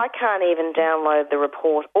 I can't even download the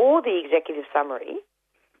report or the executive summary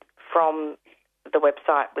from the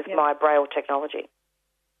website with my Braille technology.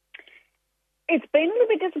 It's been a little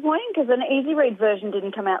bit disappointing because an easy read version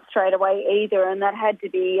didn't come out straight away either, and that had to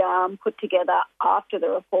be put together after the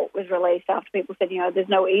report was released, after people said, there's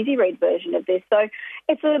no easy read version of this. So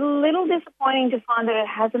it's a little disappointing to find that it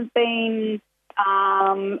hasn't been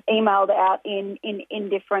emailed out in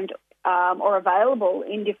different or available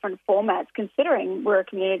in different formats, considering we're a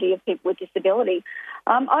community of people with disability.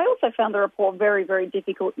 I also found the report very, very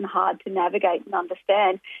difficult and hard to navigate and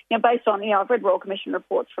understand. Based on, I've read Royal Commission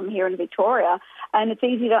reports from here in Victoria, and it's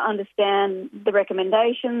easy to understand the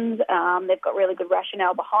recommendations. They've got really good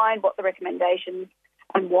rationale behind what the recommendations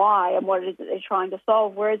and why and what it is that they're trying to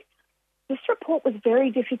solve, whereas this report was very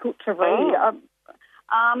difficult to read.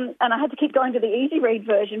 and I had to keep going to the easy read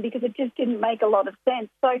version because it just didn't make a lot of sense.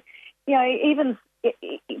 So, even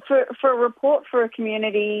for a report for a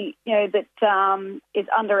community, that is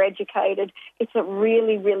undereducated, it's a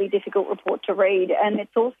really, really difficult report to read, and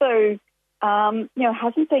it's also,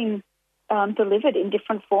 hasn't been delivered in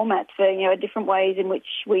different formats for, different ways in which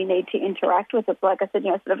we need to interact with it. Like I said,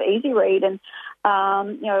 sort of easy read and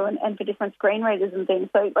for different screen readers and things.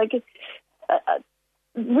 So,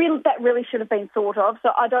 that really should have been thought of.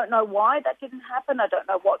 So I don't know why that didn't happen. I don't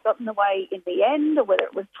know what got in the way in the end, or whether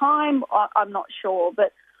it was time. I'm not sure.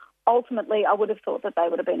 But ultimately, I would have thought that they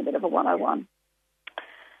would have been a bit of a 101.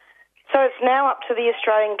 So it's now up to the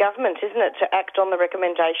Australian government, isn't it, to act on the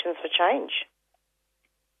recommendations for change?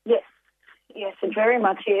 Yes, it very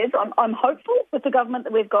much is. I'm hopeful with the government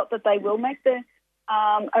that we've got that they will make a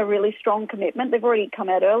really strong commitment. They've already come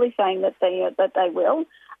out early saying that they will.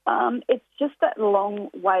 It's just that long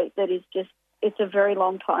wait that is it's a very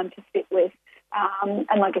long time to sit with.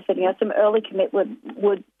 And like I said, some early commitment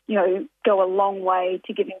would go a long way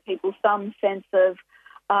to giving people some sense of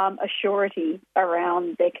a surety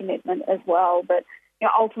around their commitment as well. But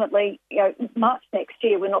ultimately, March next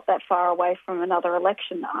year, we're not that far away from another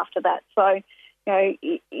election after that. So,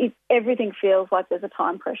 everything feels like there's a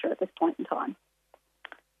time pressure at this point in time.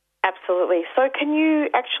 Absolutely. So can you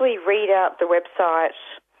actually read out the website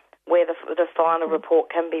where the final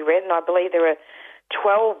report can be read? And I believe there are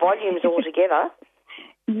 12 volumes altogether.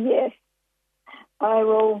 Yes. I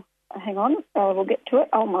will. Hang on. I will get to it.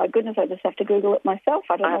 Oh, my goodness. I just have to Google it myself.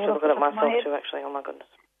 I have to look at it myself too, actually. Oh, my goodness.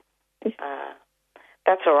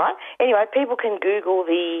 That's all right. Anyway, people can Google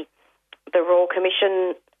the Royal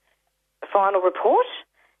Commission final report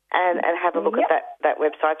and have a look at that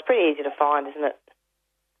website. It's pretty easy to find, isn't it?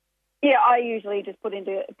 Yeah, I usually just put in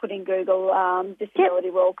Google Disability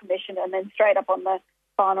Royal Commission and then straight up on the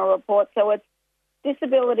final report. So it's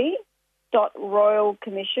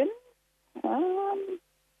disability.royalcommission.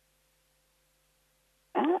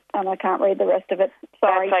 And I can't read the rest of it.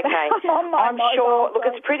 Sorry. That's okay. I'm sure. Look,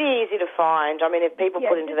 it's pretty easy to find. I mean, if people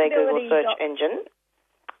put into their Google search engine.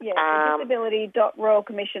 Yeah,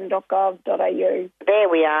 disability.royalcommission.gov.au. There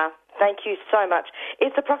we are. Thank you so much.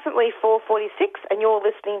 It's approximately 4:46 and you're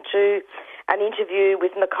listening to an interview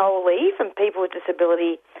with Nicole Lee from People with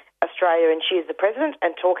Disability Australia, and she's the president,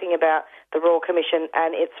 and talking about the Royal Commission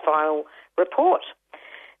and its final report.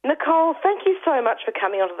 Nicole, thank you so much for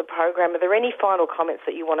coming onto the program. Are there any final comments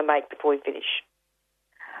that you want to make before we finish?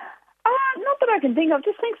 Not that I can think of.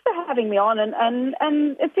 Just thanks for having me on, and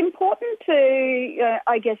it's important to,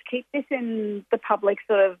 I guess, keep this in the public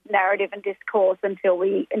sort of narrative and discourse until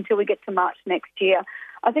we get to March next year.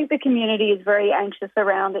 I think the community is very anxious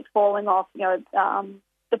around it falling off,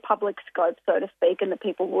 the public scope, so to speak, and that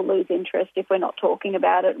people will lose interest if we're not talking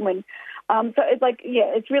about it. So it's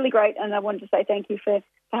it's really great, and I wanted to say thank you for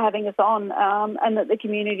having us on, and that the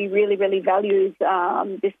community really, really values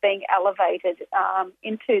this being elevated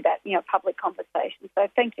into that, public conversation. So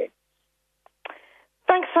thank you.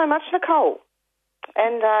 Thanks so much, Nicole,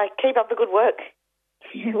 and keep up the good work.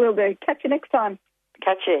 Yeah, will do. Catch you next time.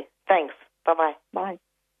 Catch you. Thanks. Bye-bye. Bye.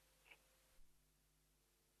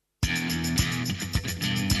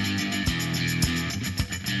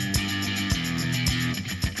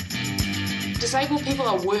 Disabled people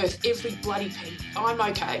are worth every bloody penny. I'm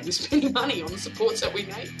okay with spending money on the supports that we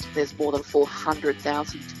need. There's more than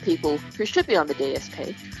 400,000 people who should be on the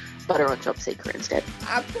DSP but are on job seeker instead.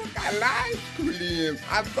 I've got a life to live.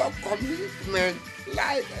 I've got commitment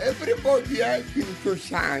like everybody else in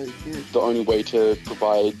society. The only way to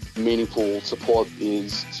provide meaningful support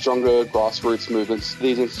is stronger grassroots movements.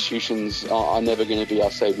 These institutions are never going to be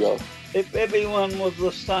our saviour. If everyone was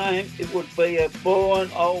the same, it would be a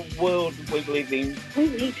boring old world we live in. We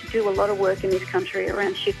need to do a lot of work in this country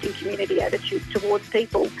around shifting community attitudes towards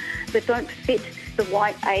people that don't fit the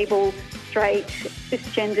white, able, straight,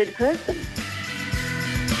 cisgendered person.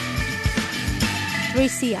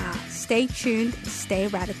 3CR. Stay tuned, stay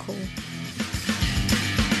radical.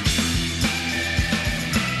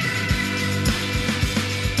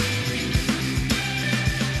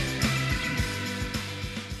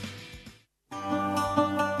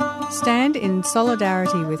 Stand in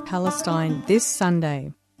solidarity with Palestine this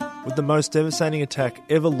Sunday. With the most devastating attack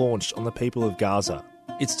ever launched on the people of Gaza,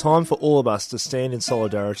 it's time for all of us to stand in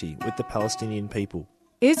solidarity with the Palestinian people.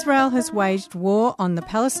 Israel has waged war on the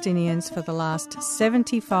Palestinians for the last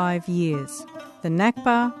 75 years. The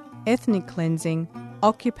Nakba, ethnic cleansing,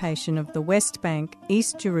 occupation of the West Bank,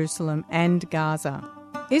 East Jerusalem and Gaza.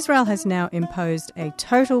 Israel has now imposed a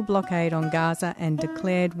total blockade on Gaza and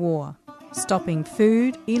declared war. stopping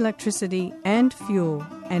food, electricity and fuel,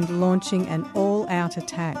 and launching an all-out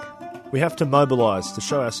attack. We have to mobilise to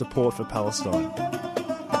show our support for Palestine.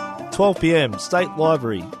 12 p.m, State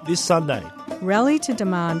Library, this Sunday. Rally to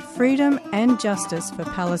demand freedom and justice for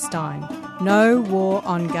Palestine. No war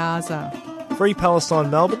on Gaza. Free Palestine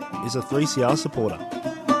Melbourne is a 3CR supporter.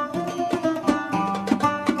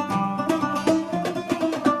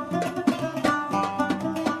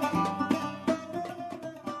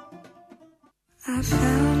 I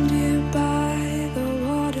found you by the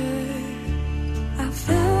water. I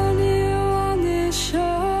found you on this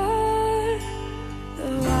shore. The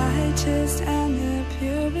whitest and the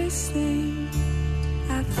purest thing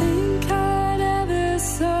I think I'd ever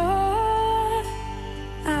saw.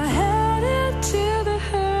 I held it to the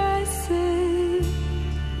horizon,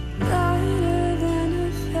 lighter than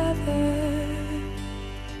a feather,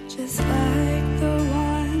 just like the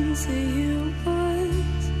ones that you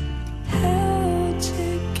once held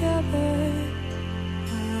together.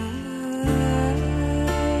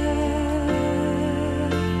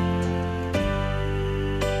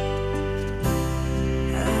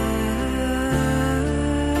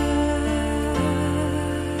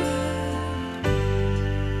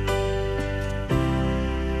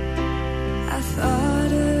 I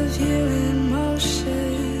thought of you in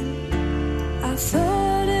motion. I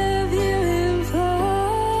thought of you in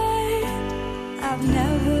flight. I've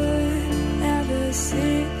never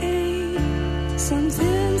seen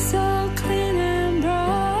something so clean and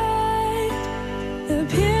bright. The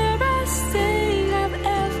purest thing I've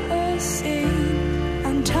ever seen.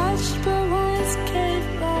 Untouched but once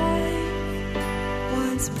gave life.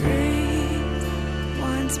 Once breathed,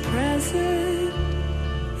 once present,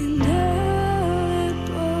 indelible.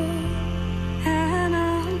 And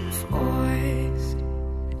I'm forced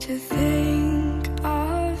to think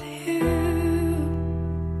of you.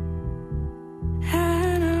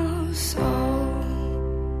 And also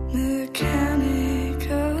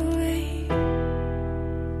mechanically,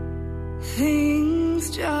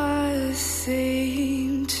 things just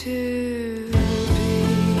seem to be.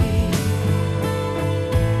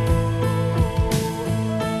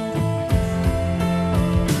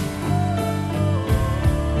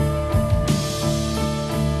 Forced to think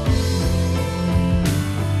of you,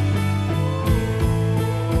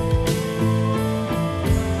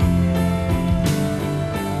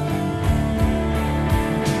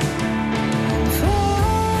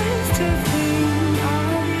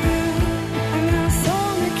 and now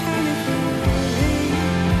so mechanically, things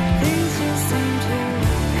just seem to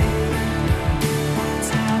be. Once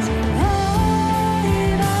as alive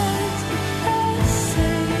as the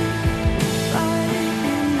sea, like you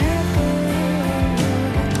never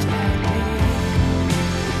looked at me.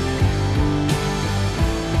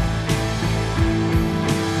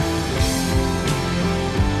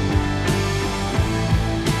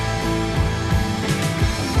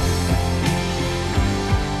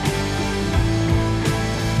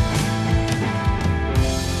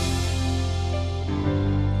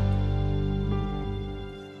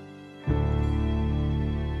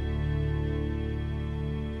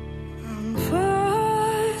 I'm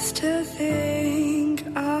forced to think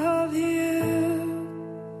of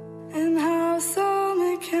you and how so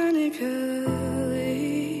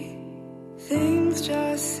mechanically things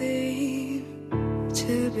just seem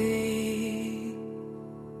to be.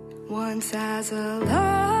 Once as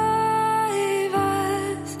alive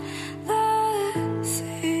as the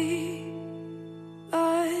sea,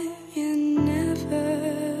 but you never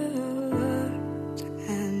looked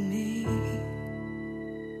at me.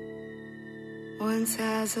 Once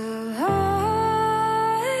as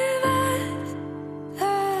alive as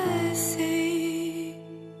the sea,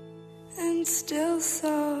 and still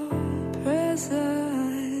so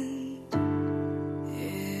present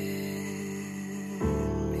in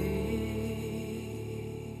me.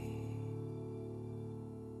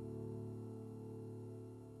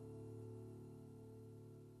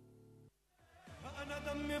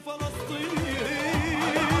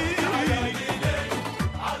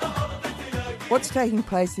 What's taking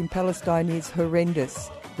place in Palestine is horrendous.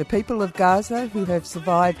 The people of Gaza, who have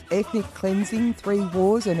survived ethnic cleansing, 3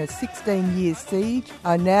 wars and a 16-year siege,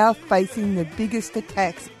 are now facing the biggest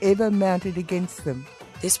attacks ever mounted against them.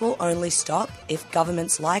 This will only stop if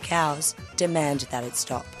governments like ours demand that it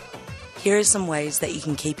stop. Here are some ways that you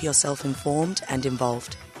can keep yourself informed and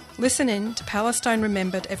involved. Listen in to Palestine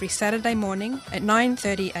Remembered every Saturday morning at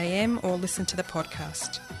 9:30 a.m. or listen to the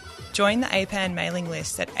podcast. Join the APAN mailing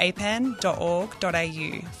list at apan.org.au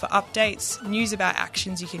for updates, news about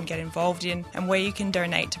actions you can get involved in and where you can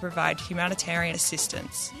donate to provide humanitarian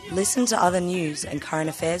assistance. Listen to other news and current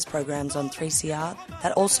affairs programs on 3CR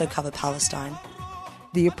that also cover Palestine.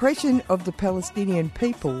 The oppression of the Palestinian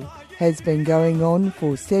people has been going on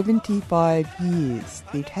for 75 years.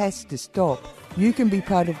 It has to stop. You can be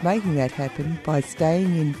part of making that happen by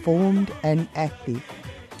staying informed and active.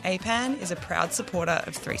 APAN is a proud supporter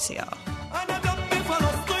of 3CR.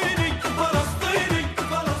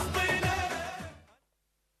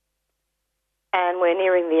 And we're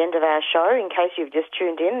nearing the end of our show. In case you've just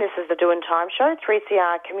tuned in, this is the Doing Time Show,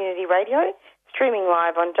 3CR Community Radio, streaming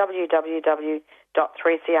live on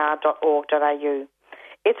www.3cr.org.au.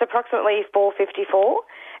 It's approximately 4:54,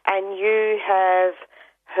 and you have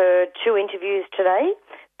heard two interviews today.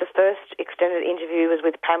 The first extended interview was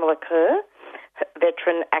with Pamela Kerr,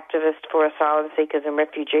 veteran activist for asylum seekers and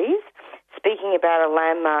refugees, speaking about a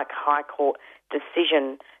landmark High Court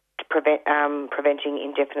decision to preventing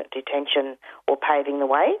indefinite detention or paving the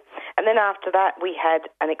way. And then after that, we had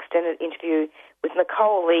an extended interview with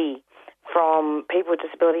Nicole Lee from People with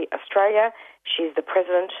Disability Australia. She's the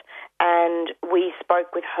president, and we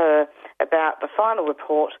spoke with her about the final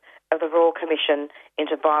report of the Royal Commission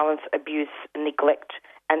into Violence, Abuse, Neglect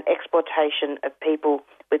and Exploitation of People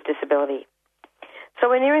with Disability. So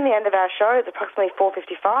we're nearing the end of our show. It's approximately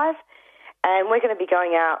 4:55, and we're going to be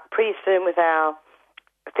going out pretty soon with our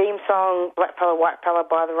theme song, Black Fella, White Fella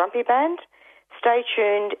by the Rumpy Band. Stay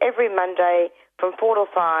tuned every Monday from 4 to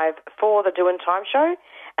 5 for the Doing Time Show,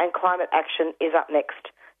 and Climate Action is up next.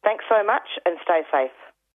 Thanks so much and stay safe.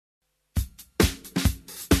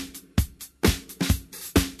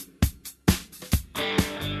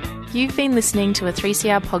 You've been listening to a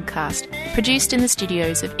 3CR podcast produced in the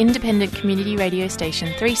studios of independent community radio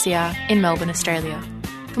station 3CR in Melbourne, Australia.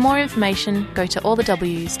 For more information, go to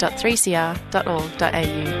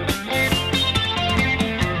allthews.3cr.org.au.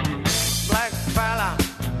 Black fella,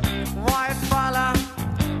 white fella,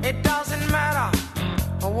 it doesn't matter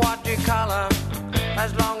what you color,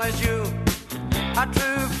 as long as you a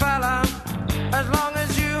true fella, as long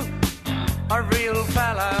as you a real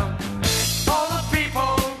fella. All the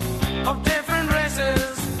people of different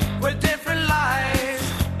races with different lives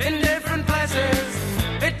in different places,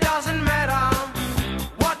 it doesn't matter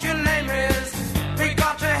what your name is, we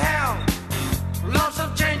got to have lots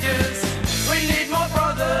of changes. We need more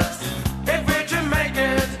brothers if we're to make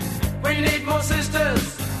it, we need more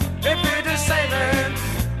sisters if we're to save it.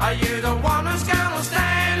 Are you the one who's gonna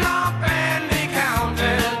stand up and be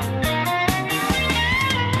counted?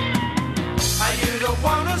 Are you the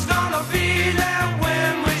one who's gonna be there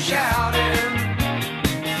when we're shouting?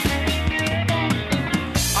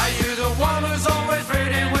 Are you the one who's always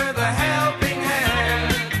ready with a helping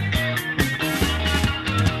hand?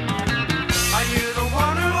 Are you the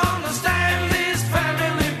one who understands this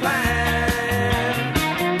family plan?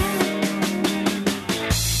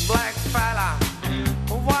 Black fella,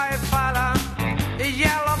 white fella,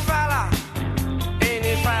 yellow fella,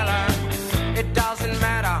 any fella, it doesn't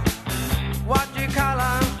matter what you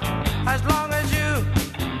color, as long as you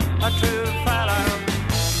a true fella.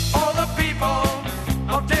 All the people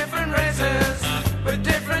of different races with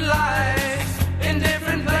different lives in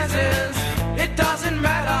different places, it doesn't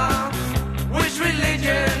matter which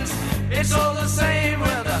religions, it's all the same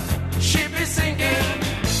where the ship is sinking.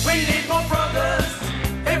 We need more brothers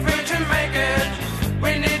if we're to make it,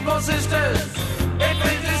 we need more sisters if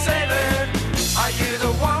we're to save it. Are you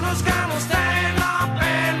the one who's gonna stand up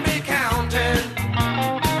and be counted?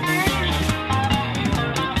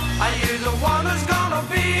 Are you the one who's gonna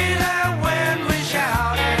be there when we're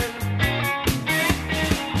shouting?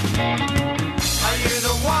 Are you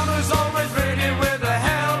the one who's always ready with a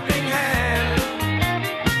helping hand?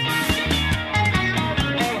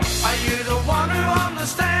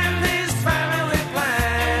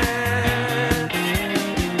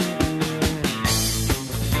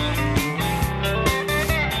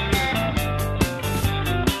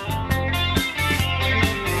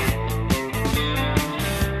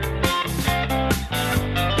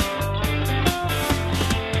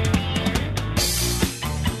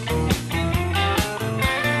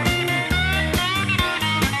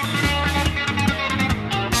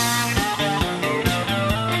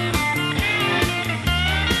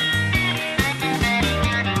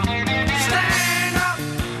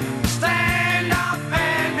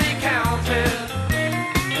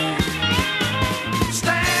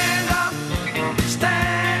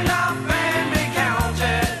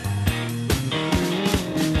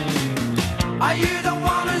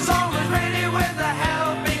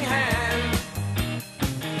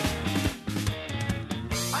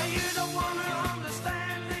 you the one?